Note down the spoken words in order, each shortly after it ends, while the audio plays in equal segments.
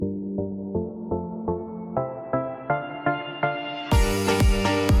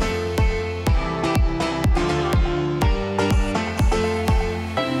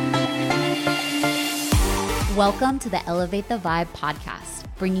Welcome to the Elevate the Vibe podcast,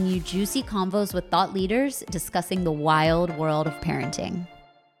 bringing you juicy convos with thought leaders discussing the wild world of parenting.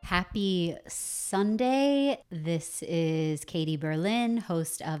 Happy Sunday. This is Katie Berlin,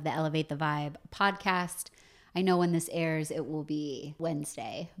 host of the Elevate the Vibe podcast. I know when this airs, it will be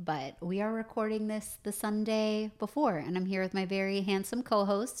Wednesday, but we are recording this the Sunday before, and I'm here with my very handsome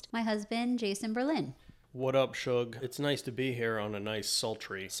co-host, my husband, Jason Berlin. What up, Shug? It's nice to be here on a nice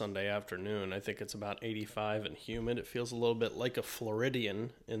sultry Sunday afternoon. I think it's about 85 and humid. It feels a little bit like a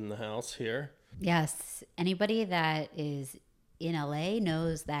Floridian in the house here. Yes, anybody that is in LA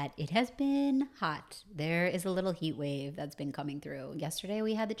knows that it has been hot. There is a little heat wave that's been coming through. Yesterday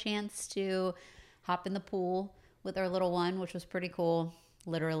we had the chance to hop in the pool with our little one, which was pretty cool,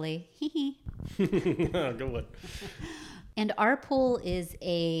 literally. Good one. And our pool is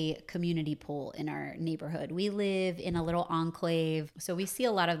a community pool in our neighborhood. We live in a little enclave, so we see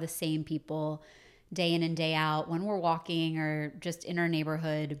a lot of the same people day in and day out. When we're walking or just in our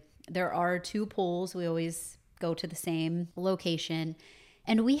neighborhood, there are two pools. We always go to the same location.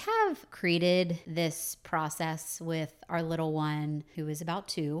 And we have created this process with our little one, who is about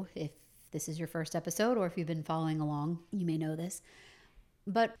 2. If this is your first episode or if you've been following along, you may know this.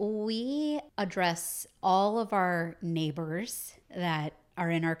 But we address all of our neighbors that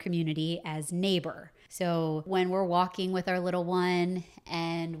are in our community as neighbor. So when we're walking with our little one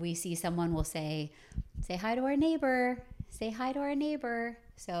and we see someone, we'll say hi to our neighbor, say hi to our neighbor.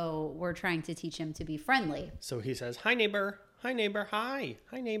 So we're trying to teach him to be friendly. So he says, hi, neighbor, hi, neighbor, hi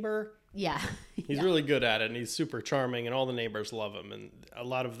neighbor. Yeah. He's really good at it, and he's super charming, and all the neighbors love him. And a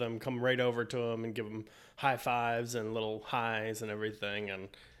lot of them come right over to him and give him high fives and little highs and everything, and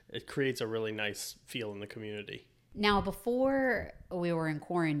it creates a really nice feel in the community. Now, before we were in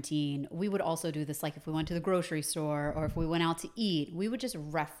quarantine, we would also do this, like if we went to the grocery store or if we went out to eat, we would just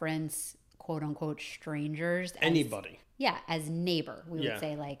reference quote-unquote strangers. Anybody. As neighbor, we would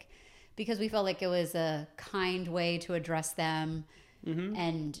say, like, because we felt like it was a kind way to address them. Mm-hmm.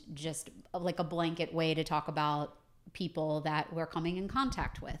 And just like a blanket way to talk about people that we're coming in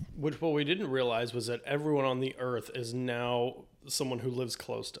contact with. Which what we didn't realize was that everyone on the earth is now someone who lives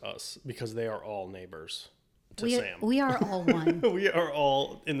close to us because they are all neighbors to Sam. We are all one. We are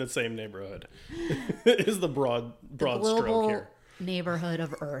all in the same neighborhood. Is the broad stroke here. Neighborhood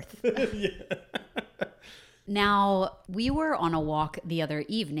of Earth. Yeah. Now, we were on a walk the other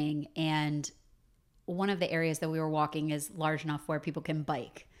evening, and one of the areas that we were walking is large enough where people can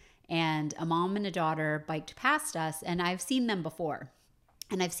bike. And a mom and a daughter biked past us, and I've seen them before.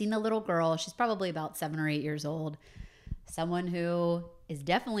 And I've seen the little girl. She's probably about 7 or 8 years old. Someone who is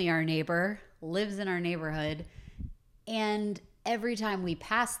definitely our neighbor, lives in our neighborhood. And every time we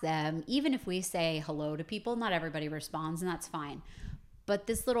pass them, even if we say hello to people, not everybody responds, and that's fine. But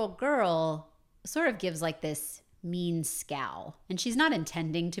this little girl sort of gives like this mean scowl. And she's not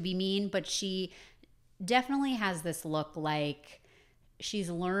intending to be mean, but she definitely has this look like she's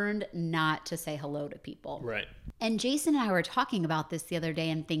learned not to say hello to people. Right. And Jason and I were talking about this the other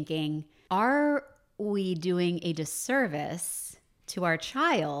day and thinking, are we doing a disservice to our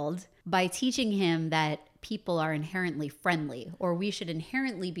child by teaching him that people are inherently friendly, or we should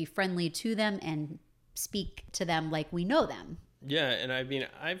inherently be friendly to them and speak to them like we know them? Yeah, and I mean,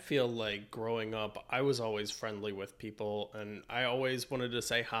 I feel like growing up, I was always friendly with people, and I always wanted to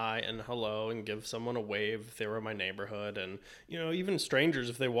say hi and hello and give someone a wave if they were in my neighborhood. And, you know, even strangers,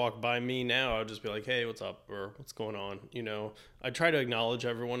 if they walk by me now, I'll just be like, hey, what's up, or what's going on? You know, I try to acknowledge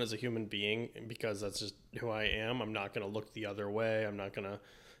everyone as a human being because that's just who I am. I'm not going to look the other way. I'm not going to,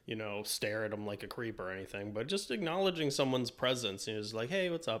 you know, stare at them like a creep or anything, but just acknowledging someone's presence, you know, is like,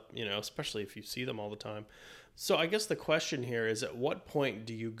 hey, what's up? You know, especially if you see them all the time. So I guess the question here is, at what point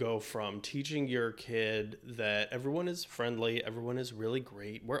do you go from teaching your kid that everyone is friendly, everyone is really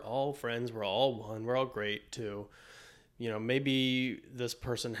great, we're all friends, we're all one, we're all great, to, you know, maybe this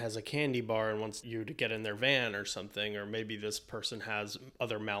person has a candy bar and wants you to get in their van or something, or maybe this person has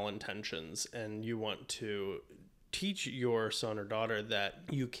other malintentions and you want to teach your son or daughter that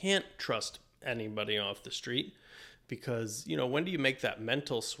you can't trust anybody off the street. Because, you know, when do you make that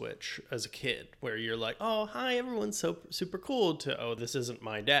mental switch as a kid where you're like, oh, hi, everyone's so super cool, to, oh, this isn't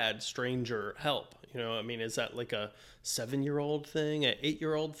my dad, stranger, help. You know, I mean, is that like a 7-year-old thing, an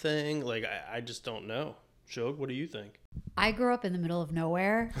 8-year-old thing? Like, I just don't know. Shog, what do you think? I grew up in the middle of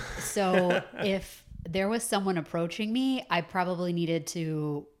nowhere. So if there was someone approaching me, I probably needed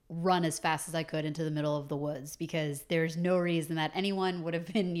to run as fast as I could into the middle of the woods, because there's no reason that anyone would have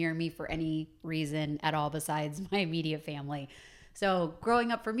been near me for any reason at all besides my immediate family. So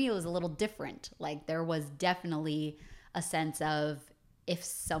growing up for me, it was a little different. Like, there was definitely a sense of, if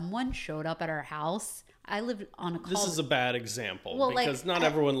someone showed up at our house, I lived on a This is a bad example Well, like, because not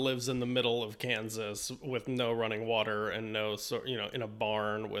everyone lives in the middle of Kansas with no running water and no, in a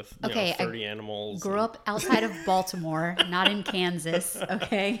barn with, Okay, 30 animals. grew up outside of Baltimore, not in Kansas,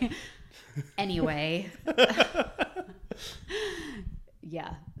 okay? Anyway.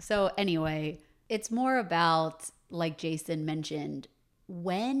 Yeah. So anyway, it's more about, like Jason mentioned,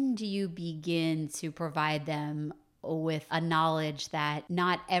 when do you begin to provide them with a knowledge that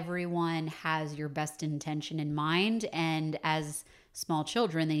not everyone has your best intention in mind, and as small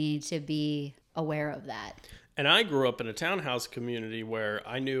children they need to be aware of that. And I grew up in a townhouse community where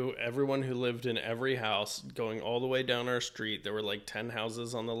I knew everyone who lived in every house going all the way down our street. There were like 10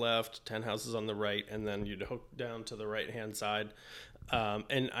 houses on the left, 10 houses on the right, and then you'd hook down to the right-hand side.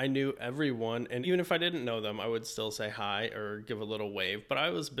 And I knew everyone, and even if I didn't know them, I would still say hi or give a little wave. But I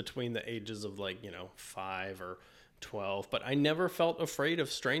was between the ages of 5 or 12, but I never felt afraid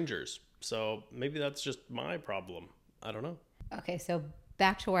of strangers. So maybe that's just my problem. I don't know. Okay, so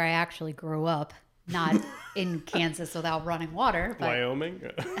back to where I actually grew up, not in Kansas without running water, but Wyoming?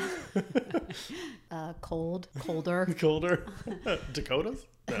 colder, Colder? Dakotas?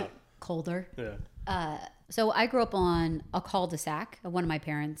 No. colder. Yeah. So I grew up on a cul-de-sac at one of my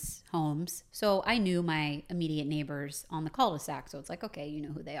parents' homes. So I knew my immediate neighbors on the cul-de-sac. So it's like, okay, you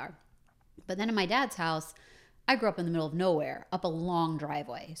know who they are. But then in my dad's house, I grew up in the middle of nowhere, up a long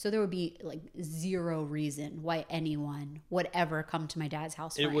driveway. So there would be like zero reason why anyone would ever come to my dad's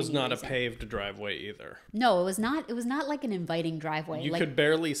house for It was any not reason. a paved driveway either. No, it was not. It was not like an inviting driveway. You could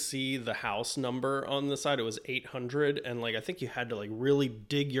barely see the house number on the side. It was 800, and I think you had to really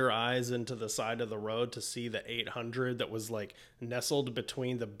dig your eyes into the side of the road to see the 800 that was nestled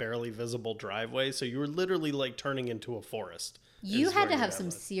between the barely visible driveway. So you were literally turning into a forest. You had to have some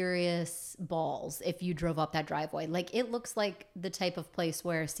serious balls if you drove up that driveway. It looks like the type of place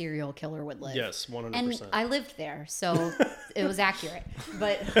where a serial killer would live. Yes, 100%. And I lived there, so it was accurate.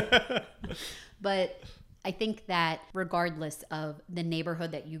 But I think that regardless of the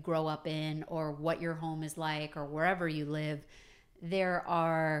neighborhood that you grow up in or what your home is like or wherever you live, there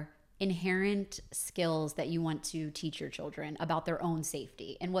are inherent skills that you want to teach your children about their own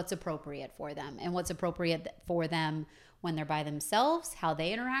safety and what's appropriate for them and what's appropriate for them when they're by themselves, how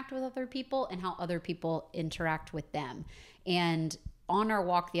they interact with other people, and how other people interact with them. And on our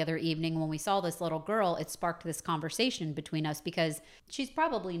walk the other evening, when we saw this little girl, it sparked this conversation between us because she's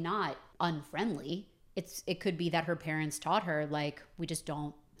probably not unfriendly. It could be that her parents taught her, we just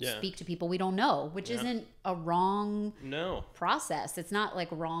don't speak to people we don't know, which isn't a wrong process. It's not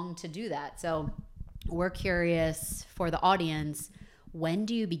wrong to do that. So we're curious for the audience, when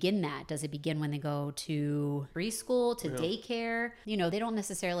do you begin that? Does it begin when they go to preschool, to daycare? They don't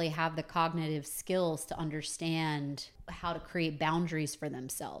necessarily have the cognitive skills to understand how to create boundaries for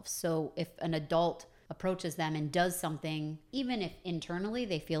themselves. So if an adult approaches them and does something, even if internally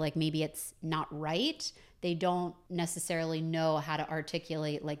they feel like maybe it's not right, they don't necessarily know how to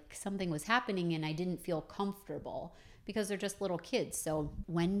articulate something was happening and I didn't feel comfortable, because they're just little kids. So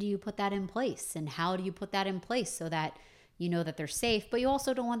when do you put that in place, and how do you put that in place so that you know that they're safe, but you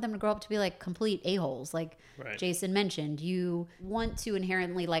also don't want them to grow up to be complete a-holes. Right. Jason mentioned, you want to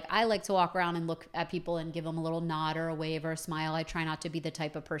inherently, I like to walk around and look at people and give them a little nod or a wave or a smile. I try not to be the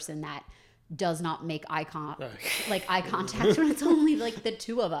type of person that does not make eye contact when it's only the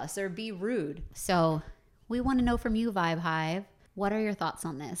two of us, or be rude. So we want to know from you, Vibe Hive, what are your thoughts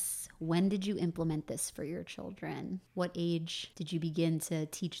on this? When did you implement this for your children? What age did you begin to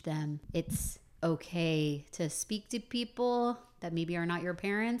teach them it's okay to speak to people that maybe are not your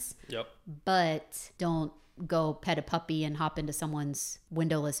parents? Yep. But don't go pet a puppy and hop into someone's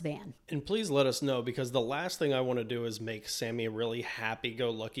windowless van. And please let us know, because the last thing I want to do is make Sammy a really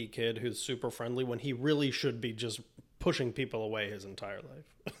happy-go-lucky kid who's super friendly when he really should be just pushing people away his entire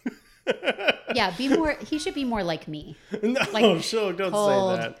life. Yeah, he should be more like me. No, sure, don't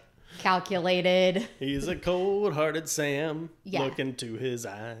cold, say that. Calculated. He's a cold-hearted Sam. Yeah. Look into his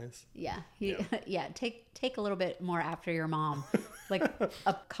eyes. Yeah. Take a little bit more after your mom.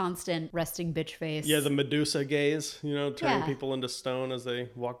 A constant resting bitch face. Yeah, the Medusa gaze, turning people into stone as they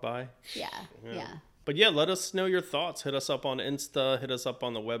walk by. Yeah. But yeah, let us know your thoughts. Hit us up on Insta, hit us up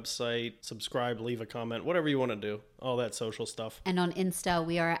on the website, subscribe, leave a comment, whatever you want to do. All that social stuff. And on Insta,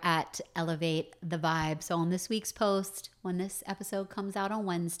 we are at Elevate the Vibe. So on this week's post, when this episode comes out on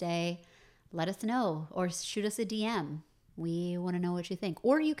Wednesday, let us know or shoot us a DM. We want to know what you think.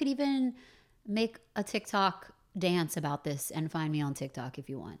 Or you could even make a TikTok dance about this and find me on TikTok if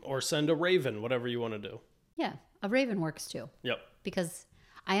you want. Or send a raven, whatever you want to do. Yeah, a raven works too. Yep. Because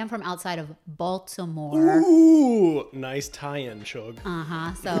I am from outside of Baltimore. Ooh, nice tie-in, Shug.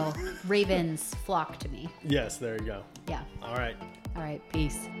 So Ravens flock to me. Yes, there you go. Yeah. All right. All right.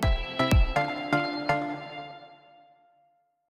 Peace.